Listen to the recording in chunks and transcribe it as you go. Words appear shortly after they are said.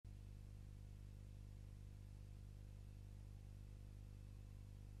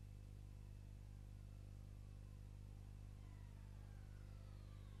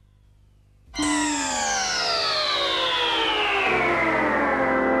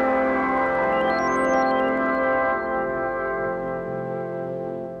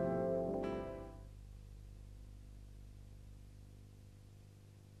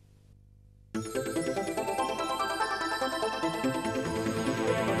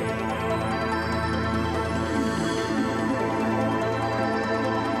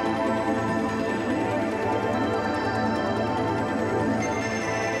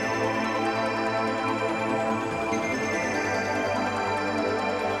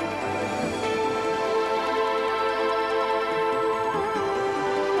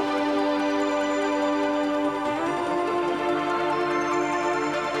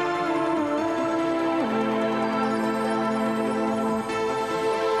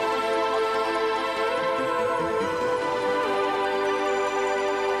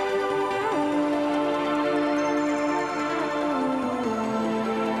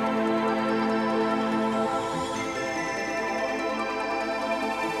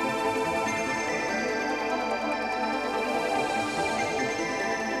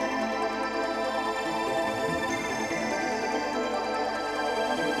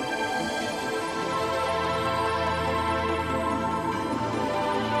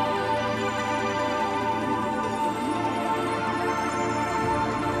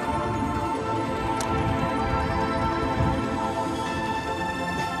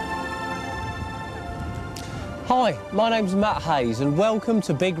Hi, my name's Matt Hayes and welcome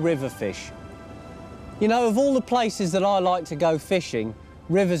to Big River Fish. You know, of all the places that I like to go fishing,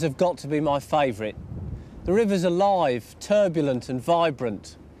 rivers have got to be my favourite. The river's alive, turbulent and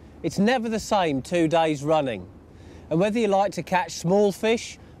vibrant. It's never the same 2 days running. And whether you like to catch small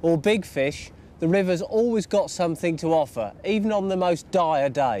fish or big fish, the river's always got something to offer, even on the most dire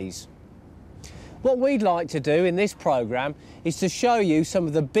days. What we'd like to do in this programme is to show you some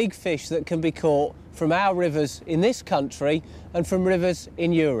of the big fish that can be caught from our rivers in this country and from rivers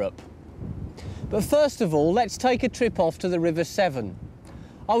in Europe. But first of all, let's take a trip off to the River Severn.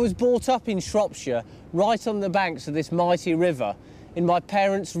 I was brought up in Shropshire, right on the banks of this mighty river, in my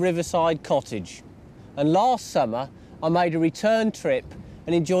parents' riverside cottage. And last summer, I made a return trip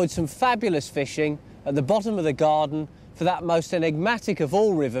and enjoyed some fabulous fishing at the bottom of the Garden for that most enigmatic of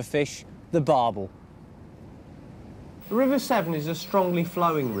all river fish, the barbel. The River Severn is a strongly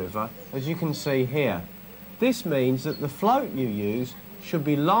flowing river, as you can see here. This means that the float you use should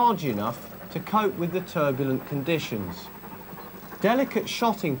be large enough to cope with the turbulent conditions. Delicate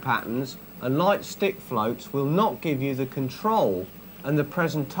shotting patterns and light stick floats will not give you the control and the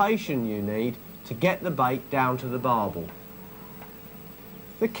presentation you need to get the bait down to the barbel.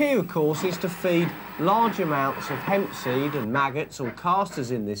 The key, of course, is to feed large amounts of hemp seed and maggots, or casters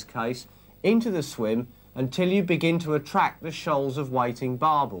in this case, into the swim until you begin to attract the shoals of waiting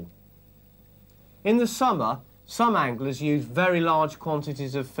barbel. In the summer, some anglers use very large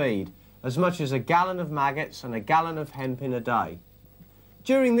quantities of feed, as much as 1 gallon of maggots and 1 gallon of hemp in a day.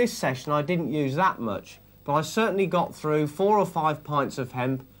 During this session I didn't use that much, but I certainly got through 4 or 5 pints of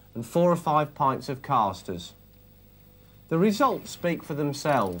hemp and 4 or 5 pints of casters. The results speak for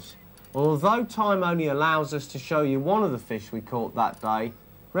themselves. Although time only allows us to show you one of the fish we caught that day,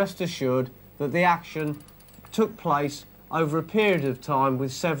 rest assured that the action took place over a period of time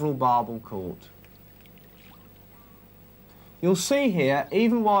with several barbel caught. You'll see here,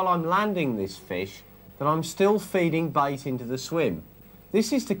 even while I'm landing this fish, that I'm still feeding bait into the swim.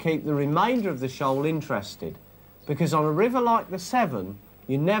 This is to keep the remainder of the shoal interested, because on a river like the Severn,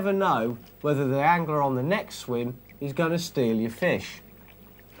 you never know whether the angler on the next swim is going to steal your fish.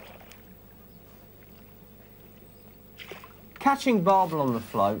 Catching barbel on the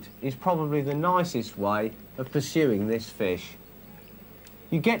float is probably the nicest way of pursuing this fish.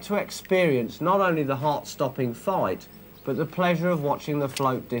 You get to experience not only the heart-stopping fight, but the pleasure of watching the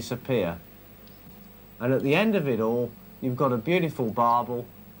float disappear. And at the end of it all, you've got a beautiful barbel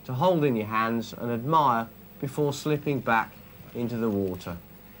to hold in your hands and admire before slipping back into the water.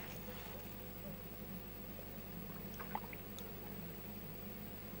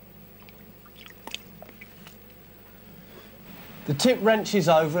 The tip wrenches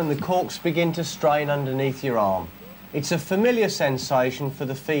over and the corks begin to strain underneath your arm. It's a familiar sensation for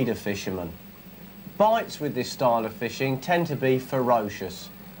the feeder fisherman. Bites with this style of fishing tend to be ferocious,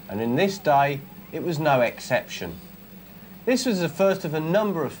 and in this day it was no exception. This was the first of a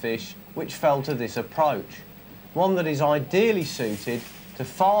number of fish which fell to this approach, one that is ideally suited to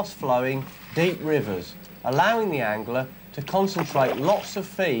fast-flowing, deep rivers, allowing the angler to concentrate lots of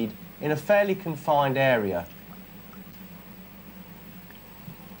feed in a fairly confined area.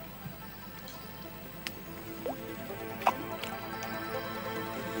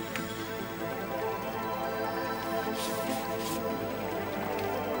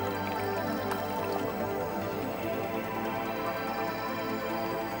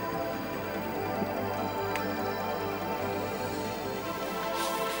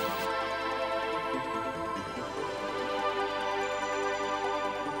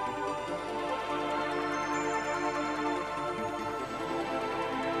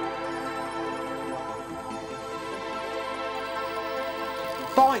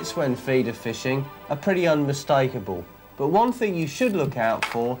 Bites when feeder fishing are pretty unmistakable, but one thing you should look out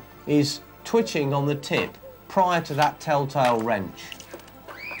for is twitching on the tip prior to that telltale wrench.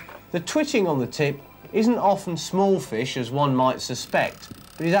 The twitching on the tip isn't often small fish as one might suspect,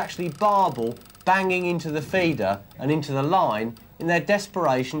 but is actually barbel banging into the feeder and into the line in their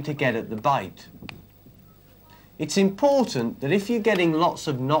desperation to get at the bait. It's important that if you're getting lots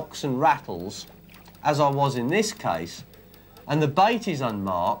of knocks and rattles, as I was in this case, and the bait is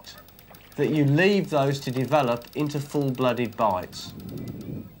unmarked, that you leave those to develop into full-blooded bites.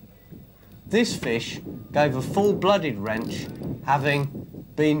 This fish gave a full-blooded wrench, having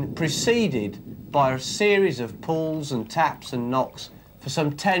been preceded by a series of pulls and taps and knocks for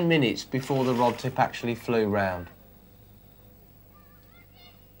some 10 minutes before the rod tip actually flew round.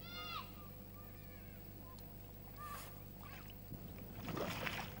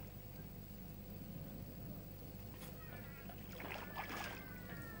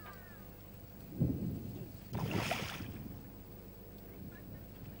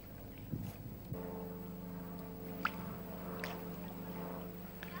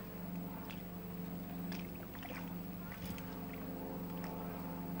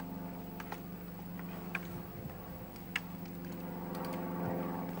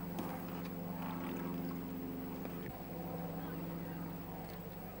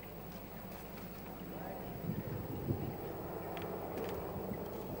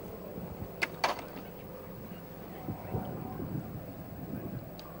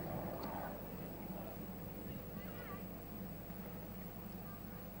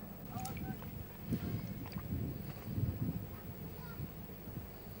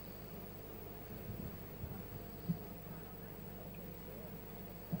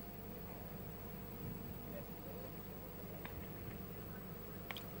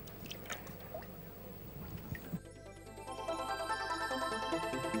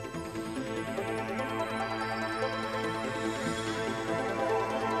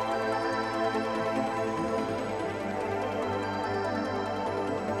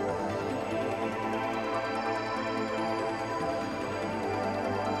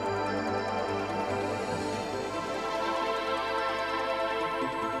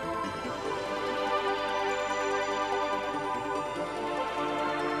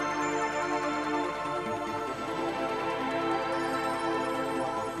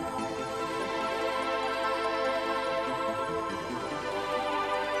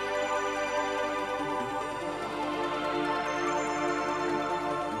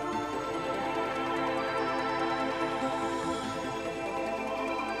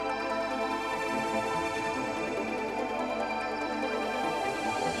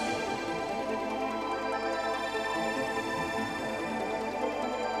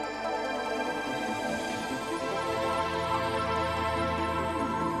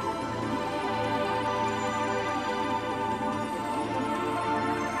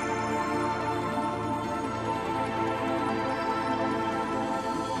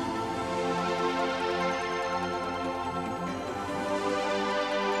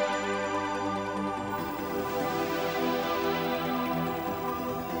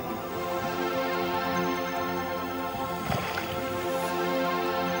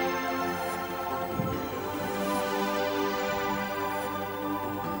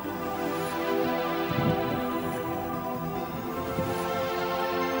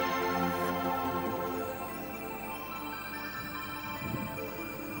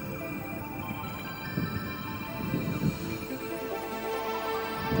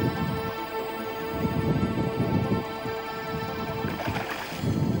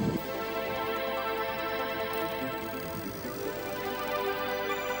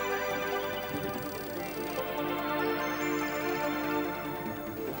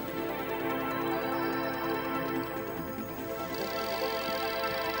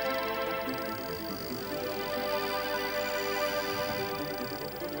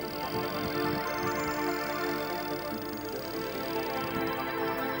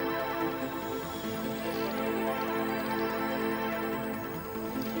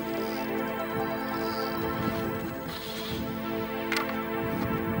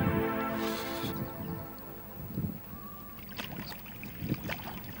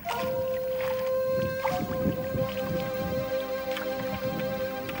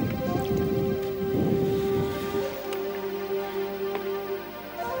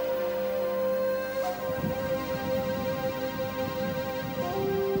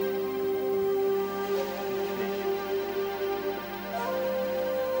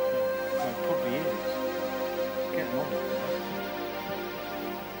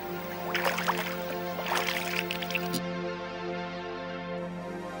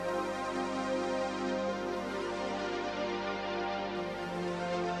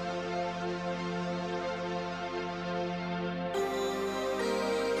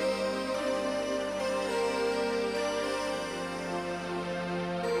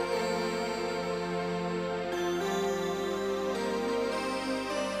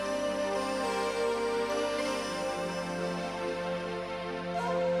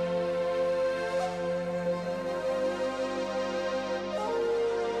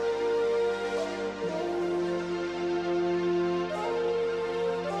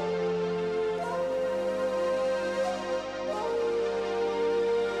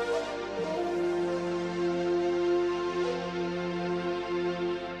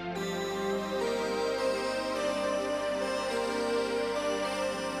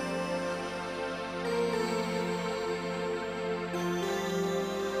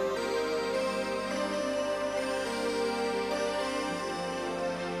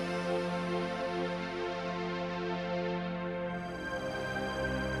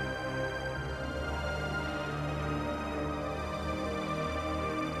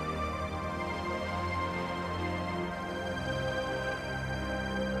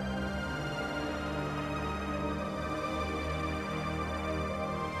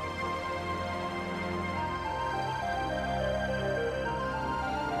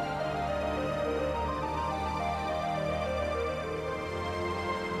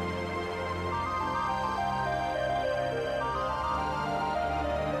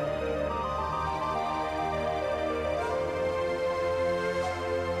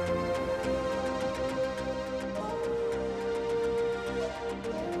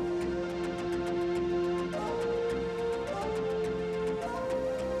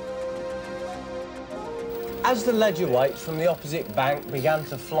 As the ledger weights from the opposite bank began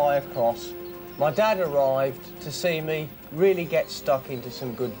to fly across, my dad arrived to see me really get stuck into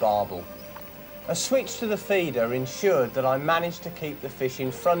some good barbel. A switch to the feeder ensured that I managed to keep the fish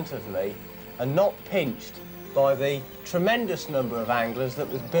in front of me and not pinched by the tremendous number of anglers that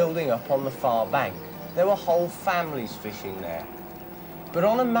was building up on the far bank. There were whole families fishing there. But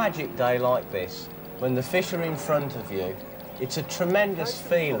on a magic day like this, when the fish are in front of you, it's a tremendous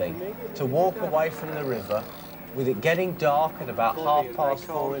feeling to walk away from the river with it getting dark at about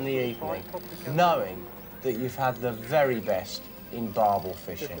 4:30 in the evening, knowing that you've had the very best in barbel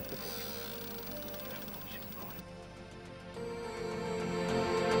fishing.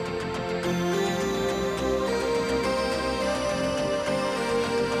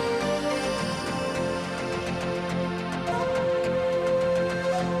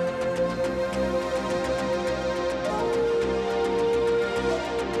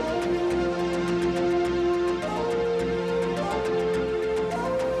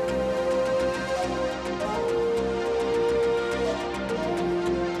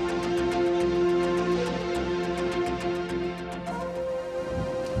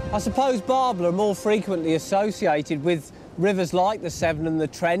 I suppose barbel are more frequently associated with rivers like the Severn and the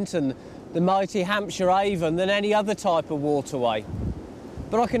Trent and the mighty Hampshire Avon than any other type of waterway.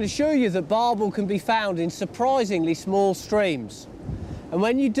 But I can assure you that barbel can be found in surprisingly small streams. And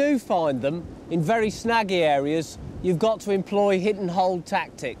when you do find them in very snaggy areas, you've got to employ hit and hold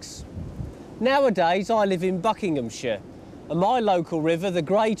tactics. Nowadays, I live in Buckinghamshire, and my local river, the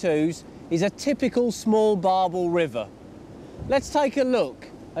Great Ouse, is a typical small barbel river. Let's take a look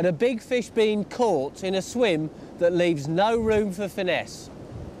at a big fish being caught in a swim that leaves no room for finesse.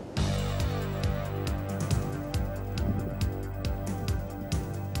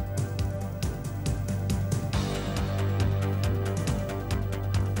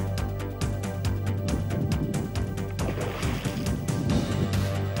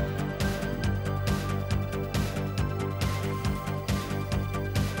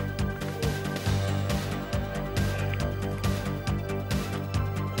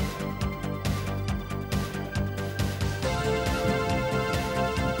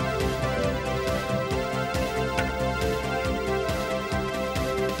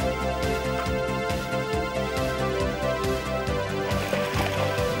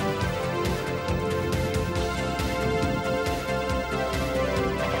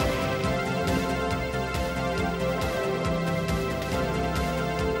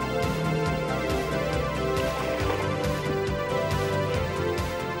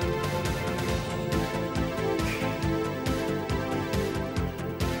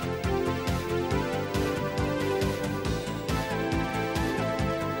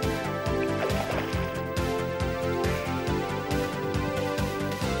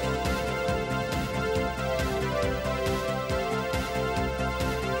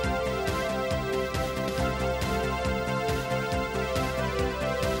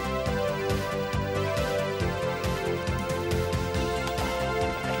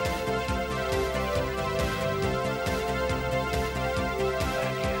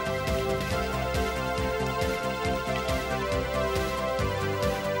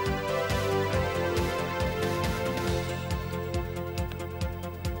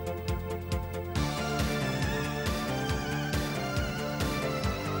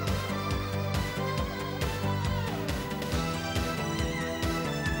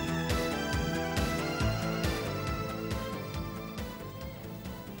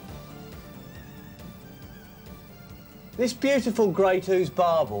 This beautiful Great Ouse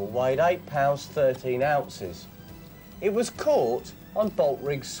barbel weighed 8 pounds 13 ounces. It was caught on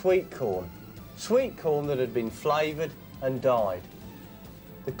Boltrig's sweet corn that had been flavoured and dyed.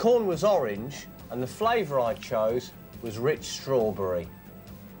 The corn was orange and the flavour I chose was rich strawberry.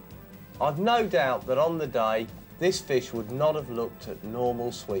 I've no doubt that on the day this fish would not have looked at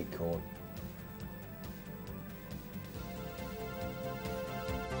normal sweet corn.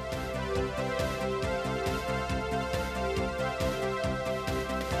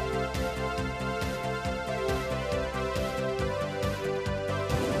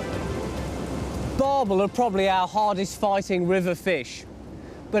 Barbel are probably our hardest fighting river fish,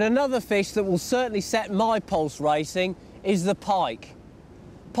 but another fish that will certainly set my pulse racing is the pike.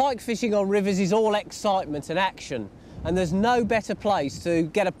 Pike fishing on rivers is all excitement and action, and there's no better place to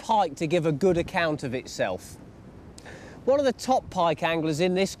get a pike to give a good account of itself. One of the top pike anglers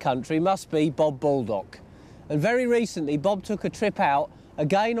in this country must be Bob Baldock, and very recently Bob took a trip out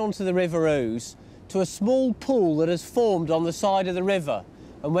again onto the River Ouse to a small pool that has formed on the side of the river.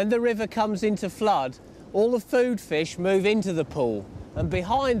 And when the river comes into flood, all the food fish move into the pool, and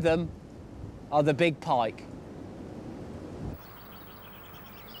behind them are the big pike.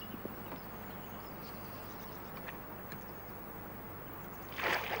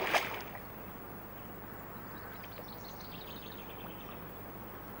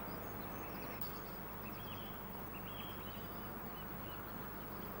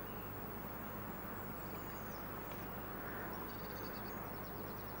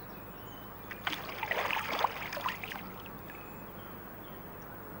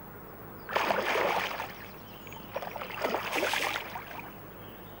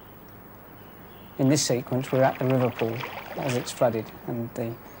 in this sequence we're at the river pool as it's flooded, and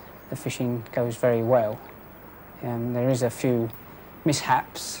the fishing goes very well. There is a few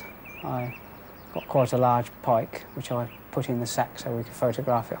mishaps. I got quite a large pike which I put in the sack so we could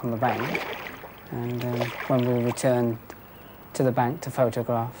photograph it on the bank, and when we returned to the bank to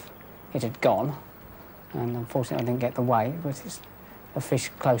photograph, it had gone, and unfortunately I didn't get the weight, but it's a fish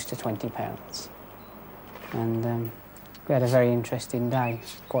close to 20 pounds. And we had a very interesting day,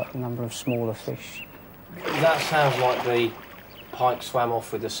 quite a number of smaller fish. That sounds like the pike swam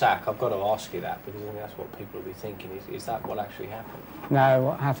off with the sack. I've got to ask you that, because I think that's what people will be thinking. Is that what actually happened? No,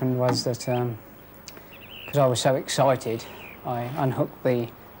 what happened was that, because I was so excited, I unhooked the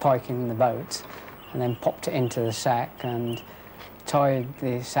pike in the boat and then popped it into the sack and tied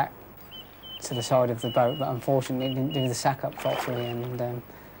the sack to the side of the boat, but unfortunately it didn't do the sack up properly, and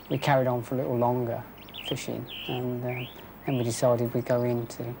we carried on for a little longer fishing, and then we decided we'd go in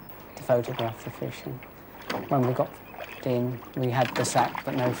to photograph the fish. And when we got in, we had the sack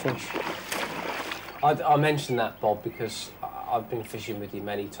but no fish. I mentioned that, Bob, because I've been fishing with you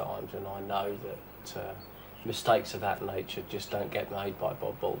many times, and I know that mistakes of that nature just don't get made by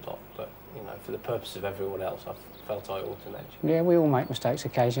Bob Baldock, but you know, for the purpose of everyone else, I felt I ought to mention. Yeah, we all make mistakes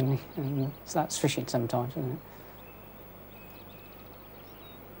occasionally, and that's fishing sometimes, isn't it?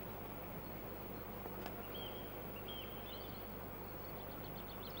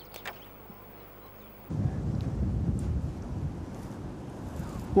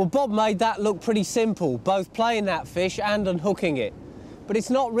 Well, Bob made that look pretty simple, both playing that fish and unhooking it. But it's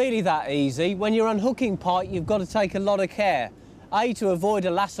not really that easy. When you're unhooking pike, you've got to take a lot of care. A, to avoid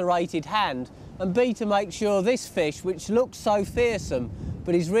a lacerated hand, and B, to make sure this fish, which looks so fearsome,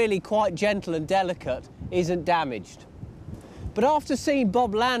 but is really quite gentle and delicate, isn't damaged. But after seeing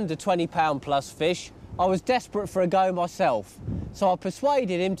Bob land a 20-pound plus fish, I was desperate for a go myself. So I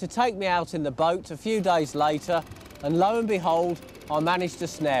persuaded him to take me out in the boat a few days later, and lo and behold, I managed to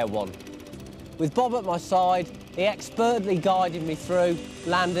snare one. With Bob at my side, he expertly guided me through,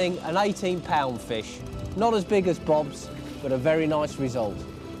 landing an 18-pound fish. Not as big as Bob's, but a very nice result.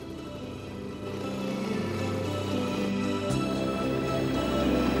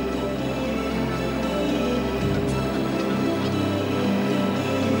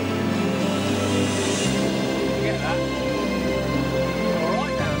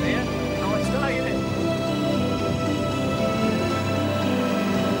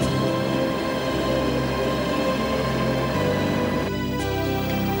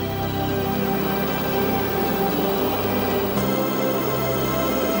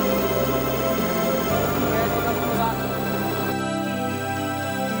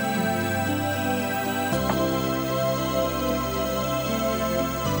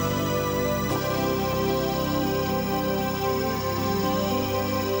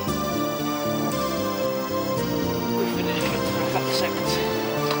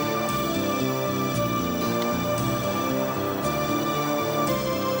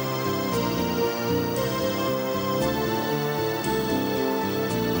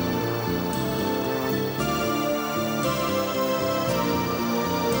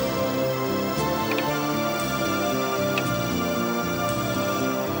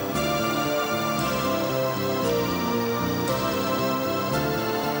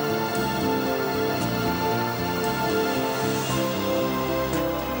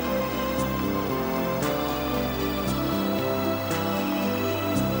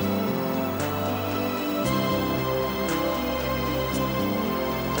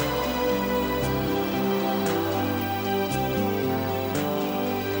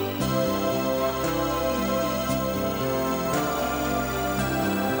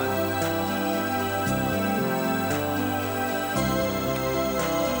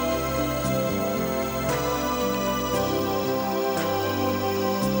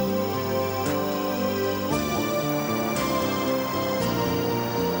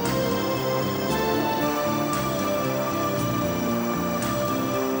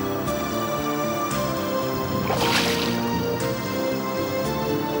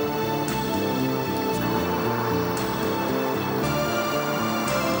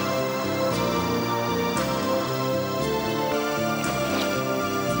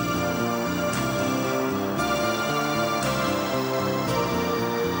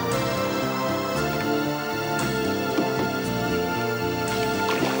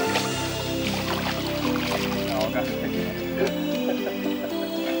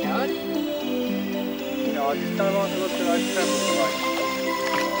 I just don't like the look of those trebles, like.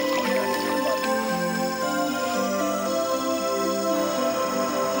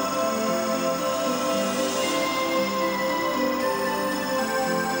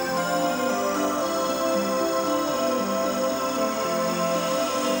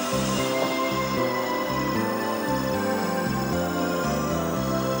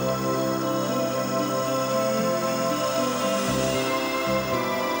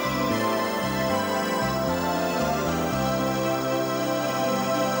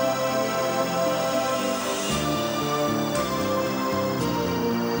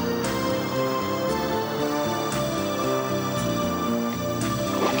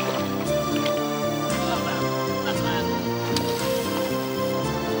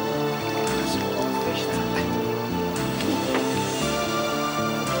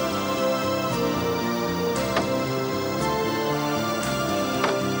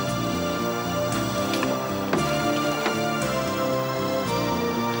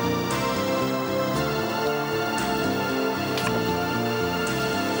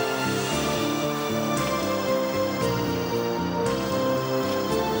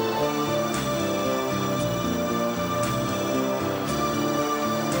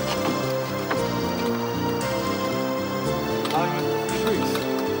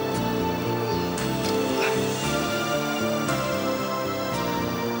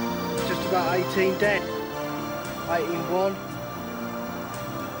 18 dead. 18 won.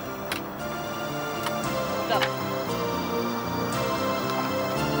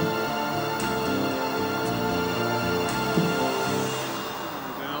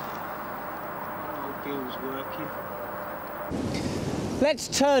 Let's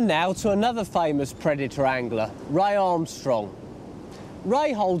turn now to another famous predator angler, Ray Armstrong.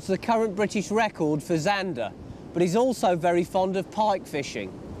 Ray holds the current British record for zander, but he's also very fond of pike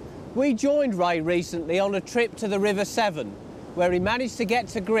fishing. We joined Ray recently on a trip to the River Severn, where he managed to get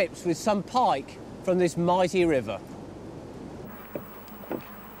to grips with some pike from this mighty river.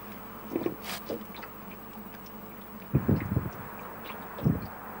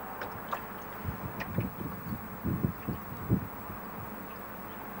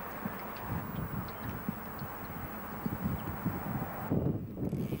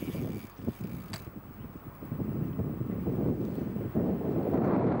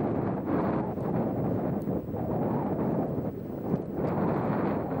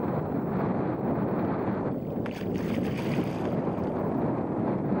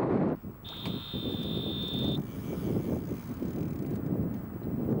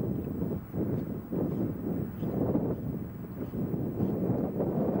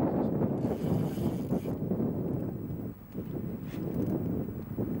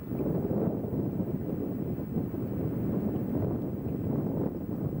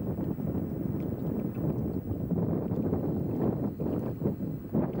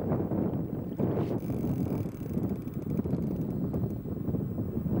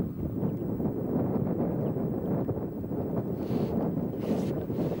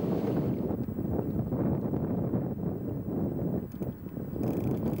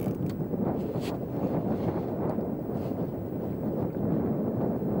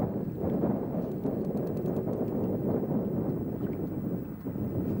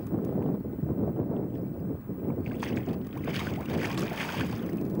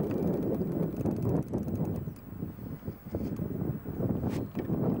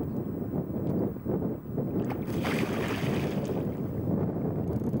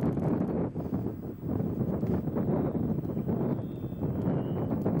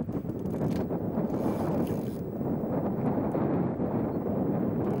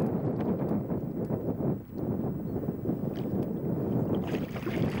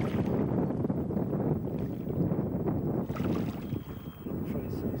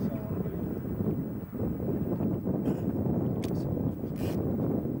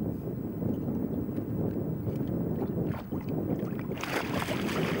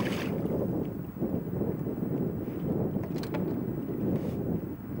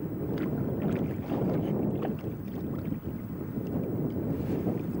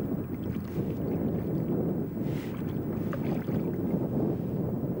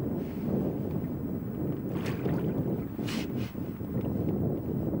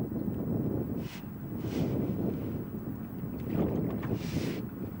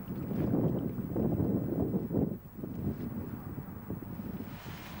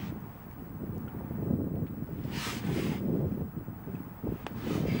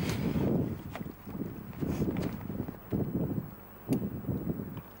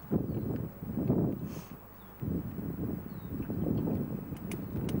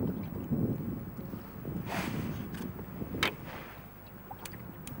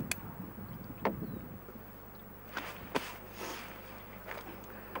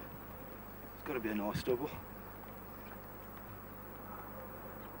 Got to be a nice double.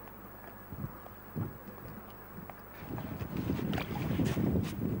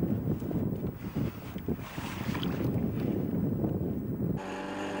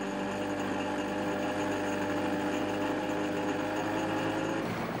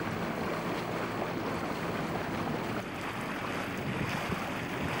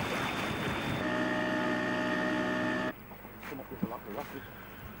 Come up with a lot of rapid.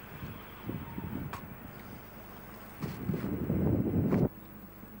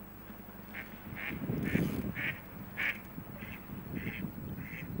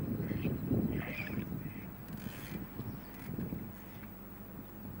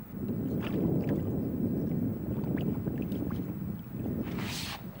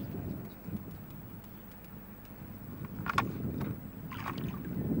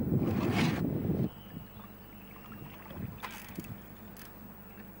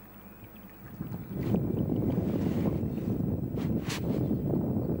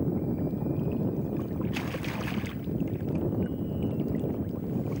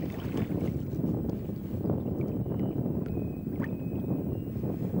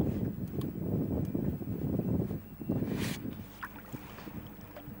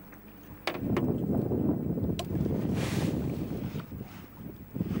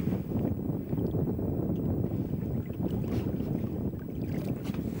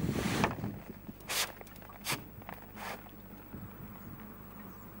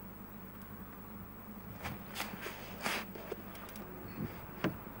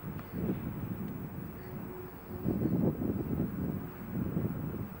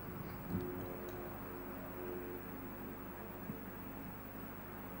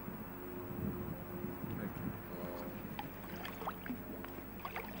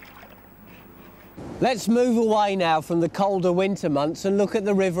 Let's move away now from the colder winter months and look at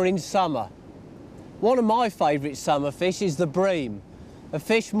the river in summer. One of my favourite summer fish is the bream, a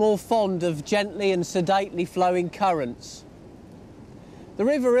fish more fond of gently and sedately flowing currents. The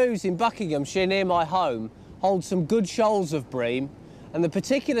River Ouse in Buckinghamshire near my home holds some good shoals of bream, and the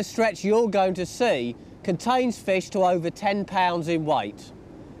particular stretch you're going to see contains fish to over 10 pounds in weight.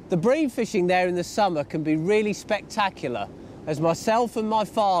 The bream fishing there in the summer can be really spectacular, as myself and my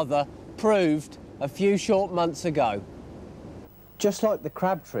father proved a few short months ago. Just like the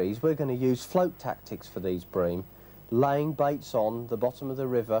crab trees, we're going to use float tactics for these bream, laying baits on the bottom of the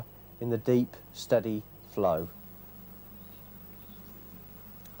river in the deep, steady flow.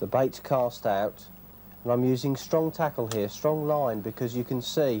 The bait's cast out, and I'm using strong tackle here, strong line, because you can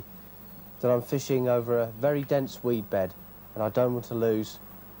see that I'm fishing over a very dense weed bed, and I don't want to lose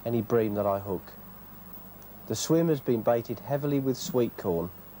any bream that I hook. The swim has been baited heavily with sweet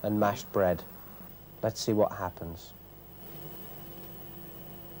corn and mashed bread. Let's see what happens.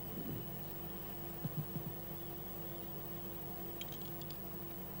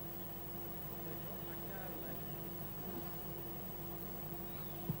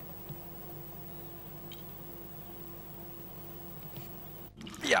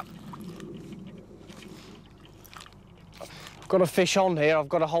 Yeah. I've got a fish on here. I've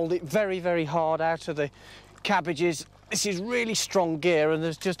got to hold it very, very hard out of the cabbages. This is really strong gear, and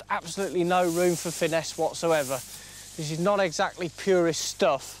there's just absolutely no room for finesse whatsoever. This is not exactly purist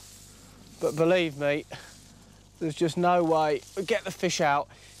stuff, but believe me, there's just no way we'd get the fish out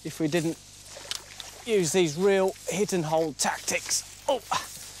if we didn't use these real hit and hold tactics. Oh,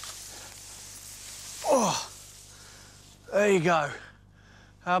 oh, there you go.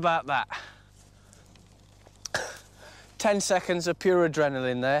 How about that? 10 seconds of pure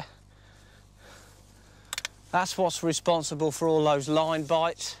adrenaline there. That's what's responsible for all those line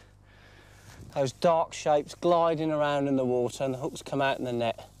bites, those dark shapes gliding around in the water, and the hooks come out in the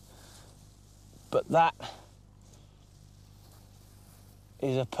net. But that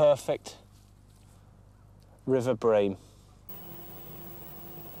is a perfect river bream.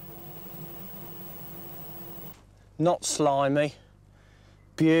 Not slimy,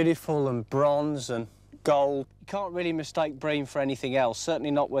 beautiful and bronze and gold. You can't really mistake bream for anything else,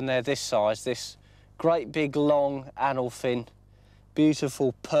 certainly not when they're this size. This great big long annel fin,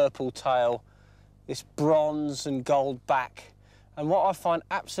 beautiful purple tail, this bronze and gold back. And what I find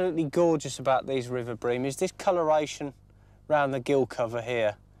absolutely gorgeous about these river bream is this coloration round the gill cover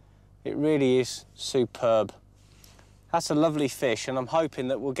here. It really is superb. That's a lovely fish, and I'm hoping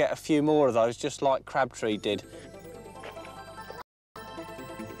that we'll get a few more of those, just like Crabtree did.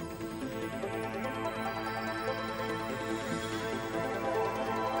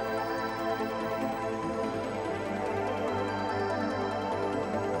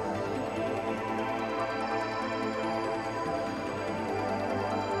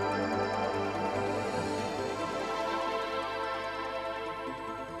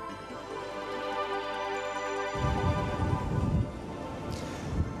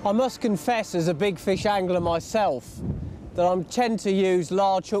 I must confess, as a big fish angler myself, that I tend to use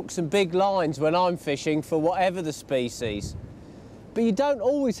large hooks and big lines when I'm fishing for whatever the species. But you don't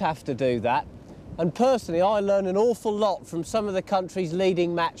always have to do that, and personally I learn an awful lot from some of the country's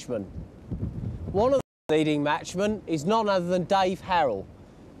leading matchmen. One of the leading matchmen is none other than Dave Harrell.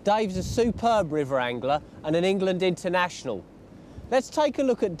 Dave's a superb river angler and an England international. Let's take a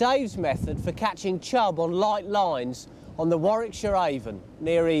look at Dave's method for catching chub on light lines on the Warwickshire Avon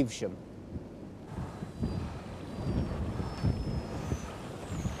near Evesham.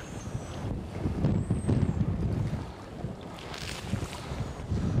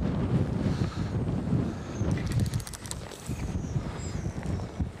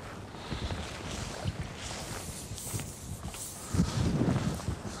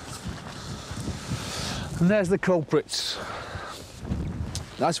 And there's the culprits.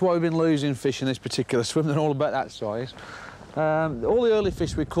 That's why we've been losing fish in this particular swim. They're all about that size. All the early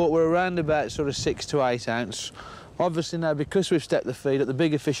fish we caught were around about sort of 6 to 8 ounce. Obviously now, because we've stepped the feed up, the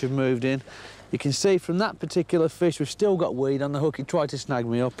bigger fish have moved in. You can see from that particular fish we've still got weed on the hook. He tried to snag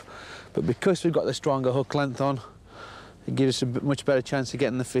me up, but because we've got the stronger hook length on, it gives us a much better chance of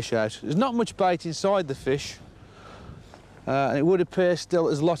getting the fish out. There's not much bait inside the fish, and it would appear still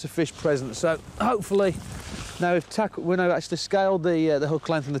there's a lot of fish present. So hopefully, now we've now actually scaled the hook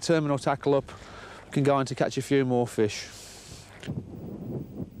length and the terminal tackle up, we can go on to catch a few more fish.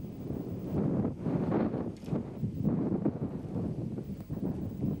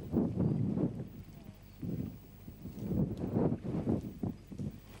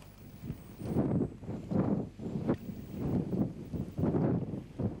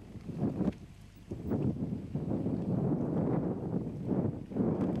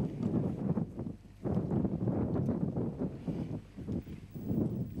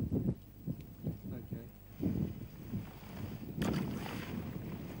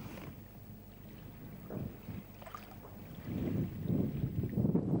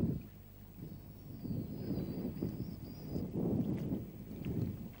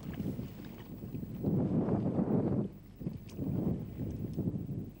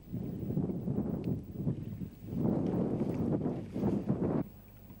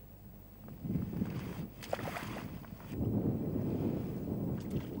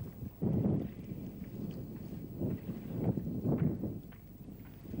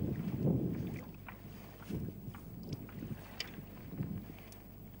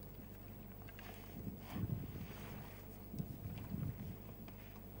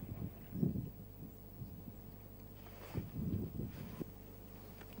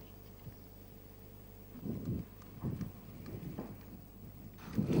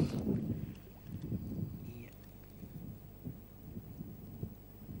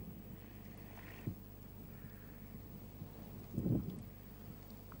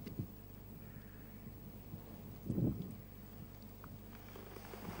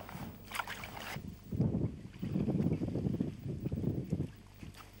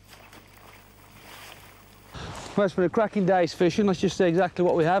 Well, it's been a cracking day's fishing. Let's just see exactly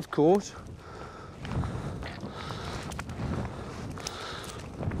what we have caught.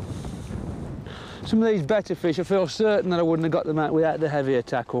 Some of these better fish, I feel certain that I wouldn't have got them out without the heavier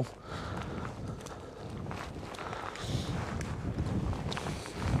tackle.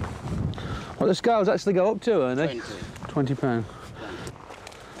 What the scales actually go up to, Ernie? 20 pounds.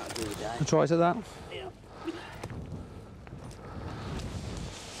 I'll try it at that. Yeah.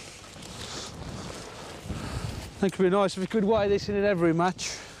 I think it'd be nice if we could weigh this in at every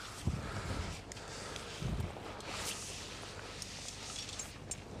match.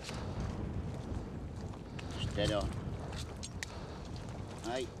 Dead on.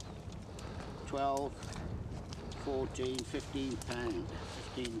 8, 12, 14, 15 pound.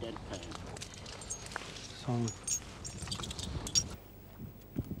 15 dead pound. So,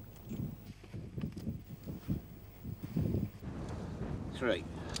 3.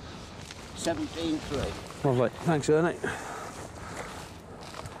 17.3. lovely. Thanks, Ernie.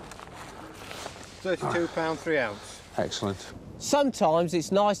 £32 3 ounce. Excellent. Sometimes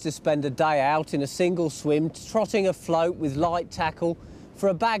it's nice to spend a day out in a single swim, trotting a float with light tackle for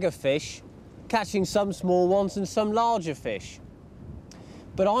a bag of fish, catching some small ones and some larger fish.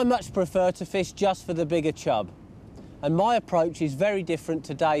 But I much prefer to fish just for the bigger chub, and my approach is very different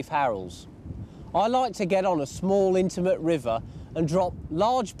to Dave Harrell's. I like to get on a small, intimate river and drop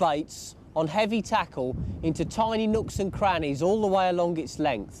large baits on heavy tackle into tiny nooks and crannies all the way along its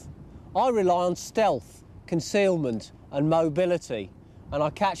length. I rely on stealth, concealment and mobility, and I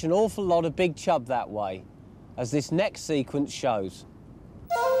catch an awful lot of big chub that way, as this next sequence shows.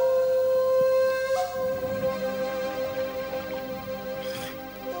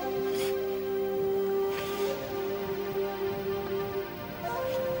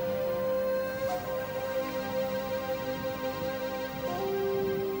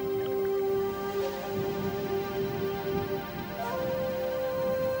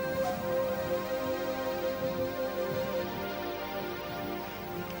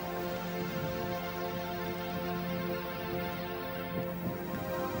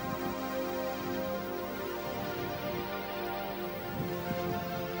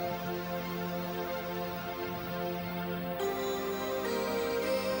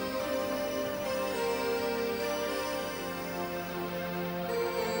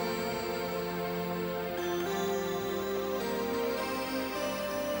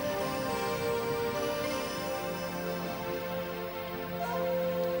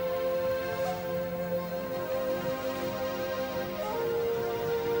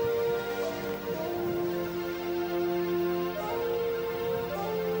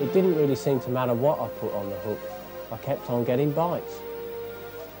 It didn't really seem to matter what I put on the hook. I kept on getting bites.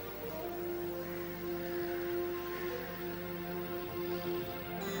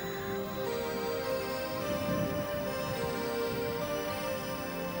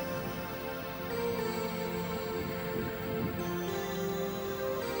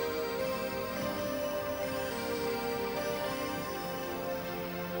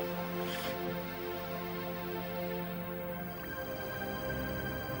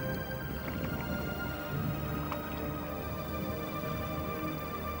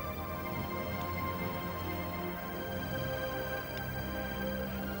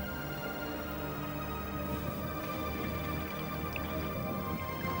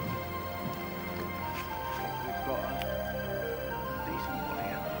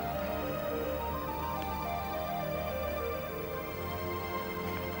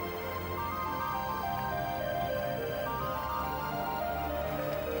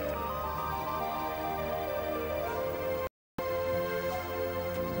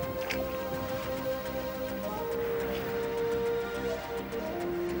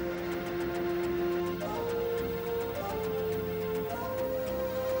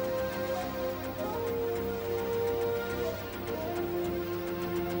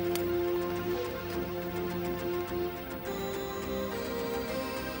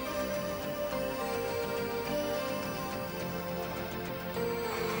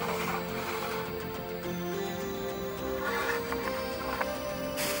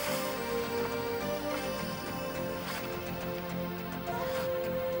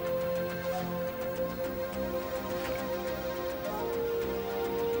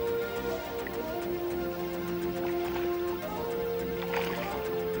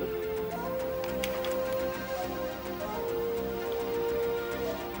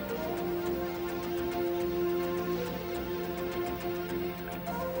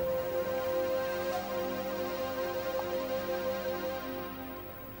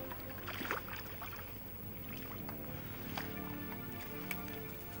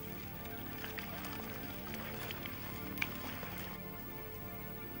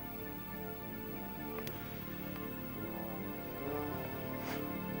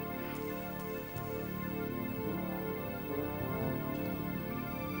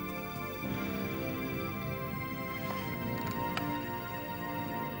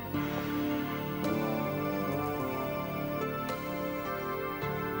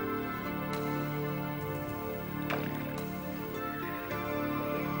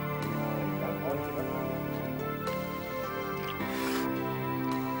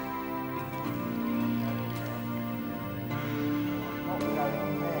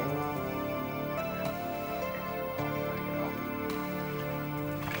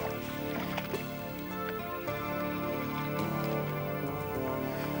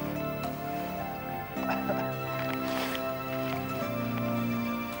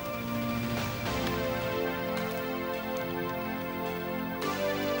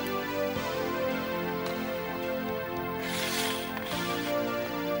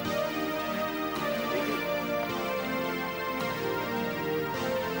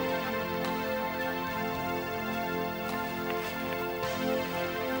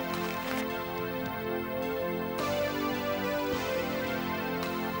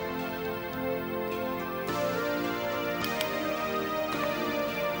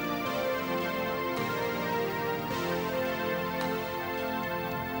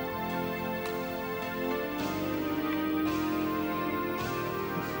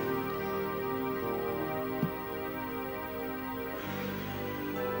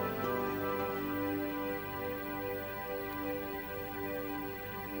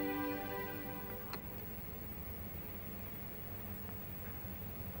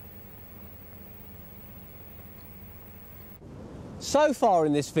 So far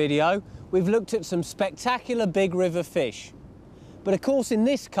in this video, we've looked at some spectacular big river fish. But of course in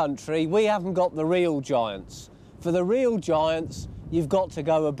this country, we haven't got the real giants. For the real giants, you've got to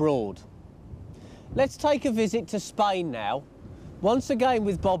go abroad. Let's take a visit to Spain now, once again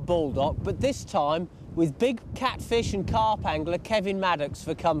with Bob Baldock, but this time with big catfish and carp angler Kevin Maddox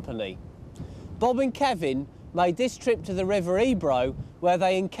for company. Bob and Kevin made this trip to the River Ebro, where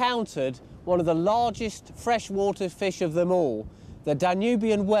they encountered one of the largest freshwater fish of them all, the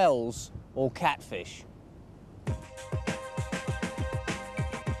Danubian whales, or catfish.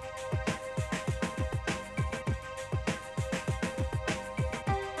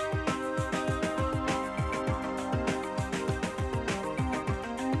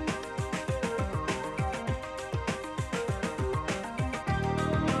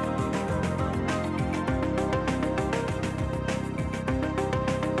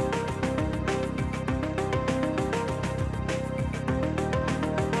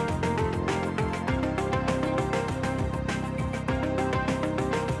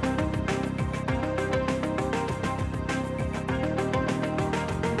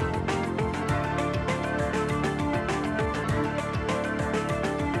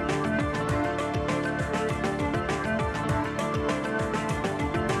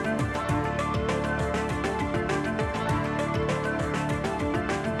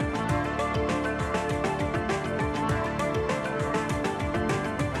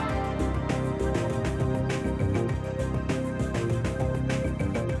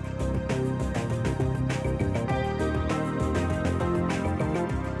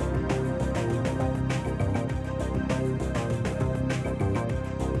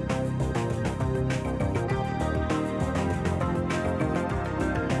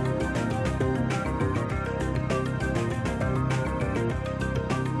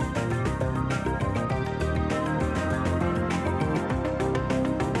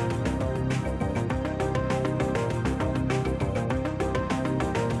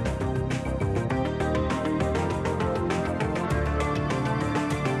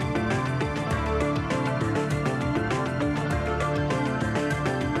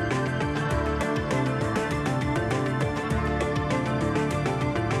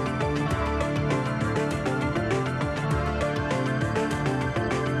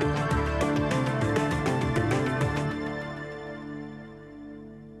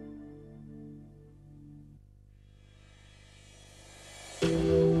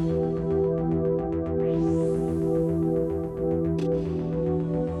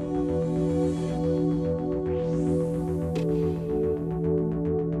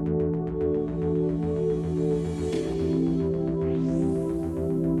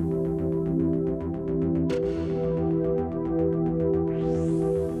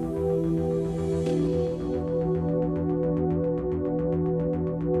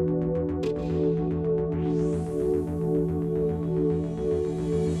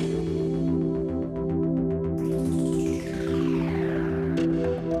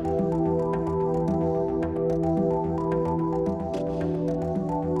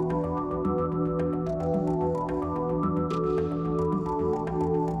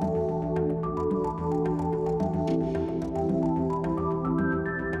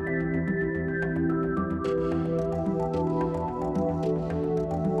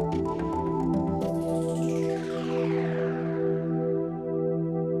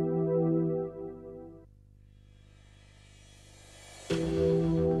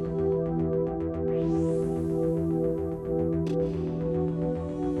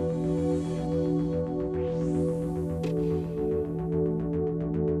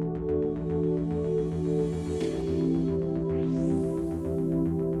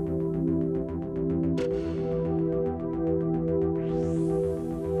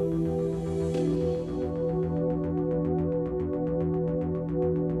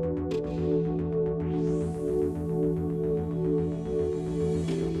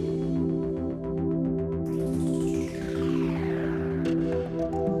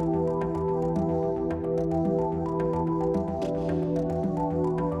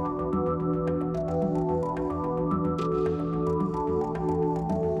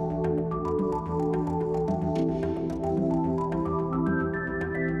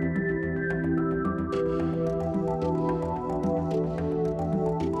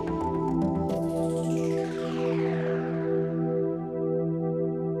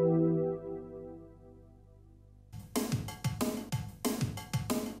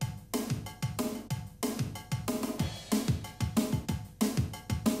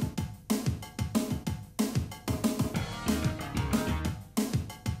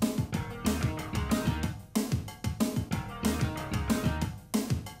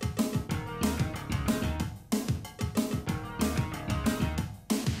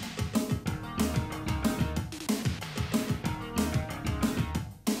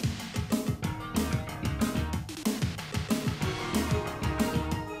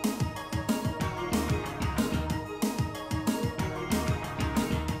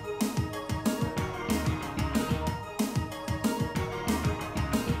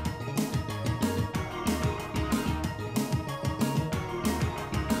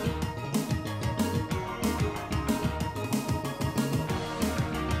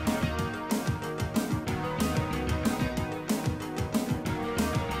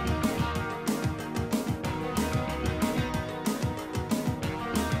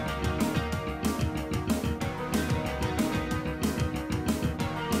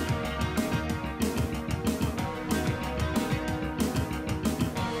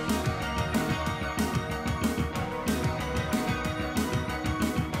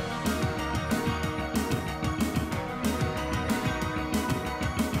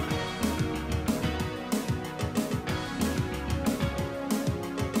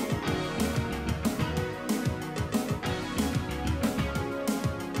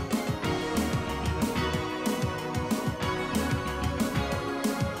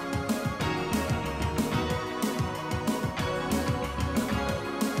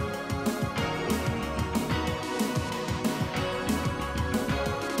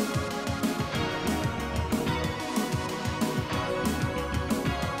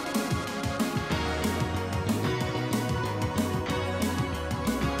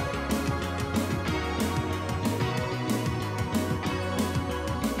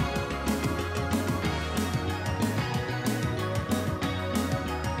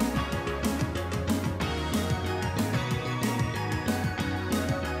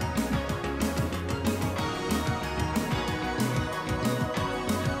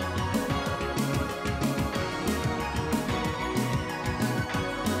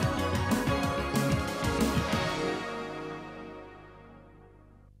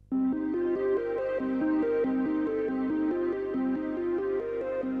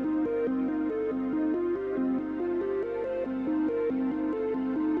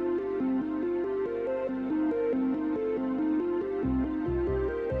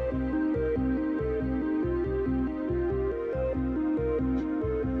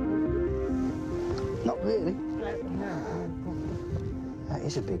 Not really. No. That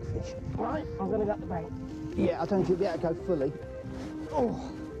is a big fish. Right, I'm going to go up the bank. Yeah, I don't think you'll be able to go fully. Oh.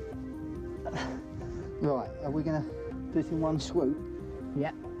 Right, are we going to do this in one swoop?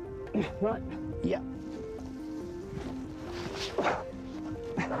 Yeah. Right. Yeah.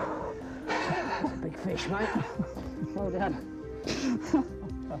 That's a big fish, mate. Well done.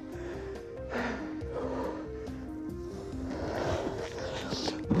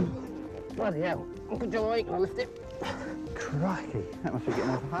 Bloody hell. Good job, mate. I'll lift it. Crikey, that must be getting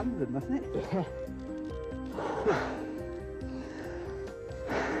over 100, mustn't it? Yeah.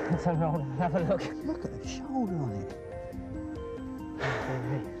 Let's unroll and have a look. Look at the shoulder on it.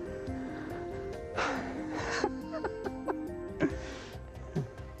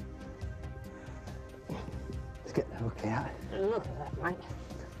 Let's get the hook out. Look at that, mate.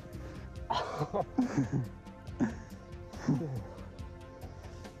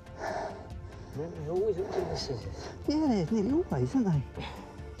 They always look at the scissors. Yeah, there's nearly always, isn't they?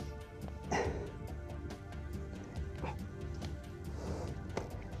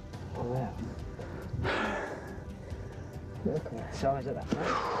 Wow. Look at the size of that, mate.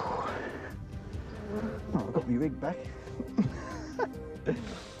 Oh, I've got my rig back.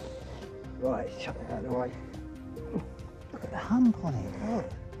 Right, chuck that out of the way. Look at the hump on it, look.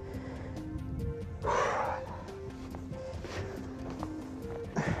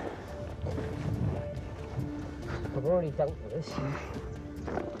 I've already dunked with this,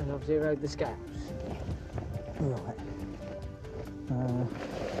 and I've zeroed the scales. Right.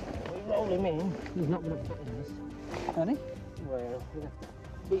 We roll him in, he's not going to fit in this. Honey? Well, he'll have to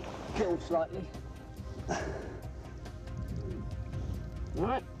be killed slightly.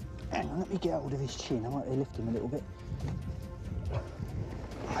 Right. Hang on, let me get hold of his chin. I might lift him a little bit.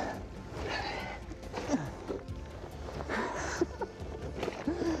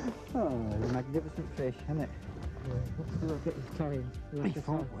 Oh, a magnificent fish, isn't it? Look at his carrying. He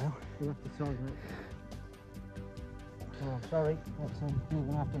fought well. You'll have to size it. Oh, sorry, that's, you're going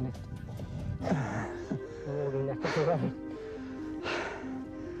to have to lift. I'm already knackered already.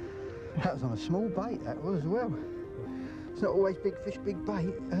 That was on a small bait, that was as well. It's not always big fish, big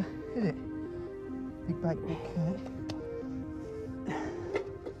bait, is it? Big bait, big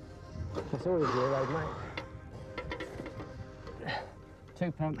That's already zeroed, mate.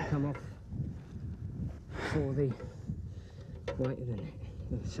 £2 to come off for the weight of the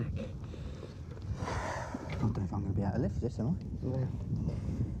sack. I don't know if I'm going to be able to lift this, am I? Yeah.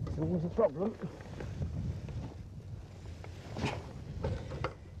 It's always a problem.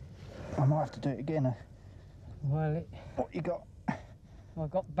 I might have to do it again. Well, What you got? I've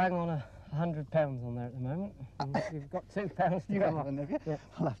got bang on £100 on there at the moment. And you've got £2 to You come off. haven't, have you? Yeah.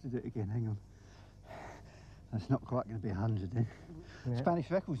 I'll have to do it again, hang on. That's not quite going to be 100 then. Yeah. Spanish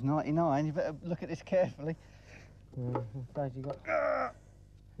Freckles 99, you better look at this carefully. Yeah, I'm afraid you got. Yeah,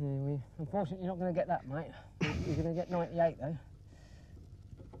 unfortunately, you're not going to get that, mate. You're going to get 98 though.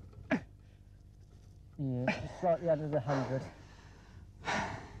 Yeah, just slightly under the 100.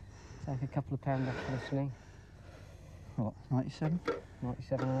 Take a couple of pounds off for the sling. What, 97?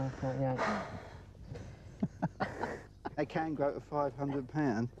 97 and a half, 98. They can grow to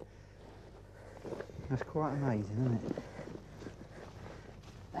 £500. That's quite amazing, isn't it?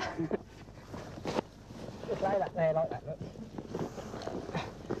 Just lay that there like that, look.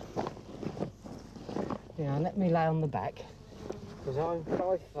 Yeah, let me lay on the back, because I'm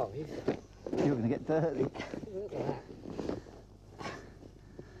 5'5". You're going to get dirty. Look at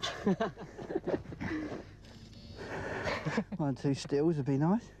that. 1 or 2 stills would be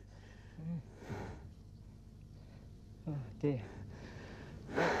nice. Oh dear.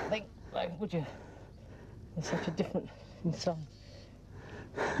 I think, like, would you? There's such a difference in size.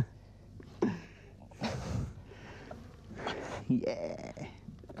 Yeah.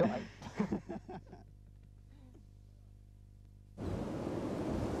 Got it.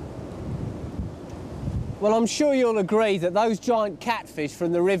 Well, I'm sure you'll agree that those giant catfish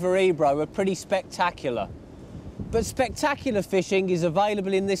from the River Ebro are pretty spectacular. But spectacular fishing is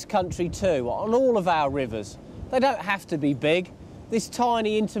available in this country too, on all of our rivers. They don't have to be big. This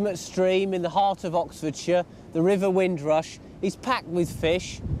tiny, intimate stream in the heart of Oxfordshire, the River Windrush, is packed with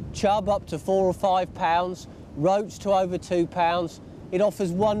fish, chub up to 4 or 5 pounds, roach to over 2 pounds. It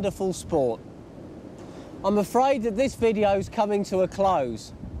offers wonderful sport. I'm afraid that this video is coming to a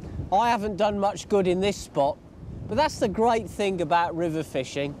close. I haven't done much good in this spot, but that's the great thing about river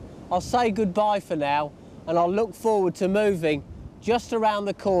fishing. I'll say goodbye for now, and I'll look forward to moving just around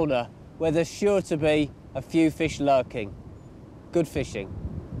the corner where there's sure to be a few fish lurking. Good fishing.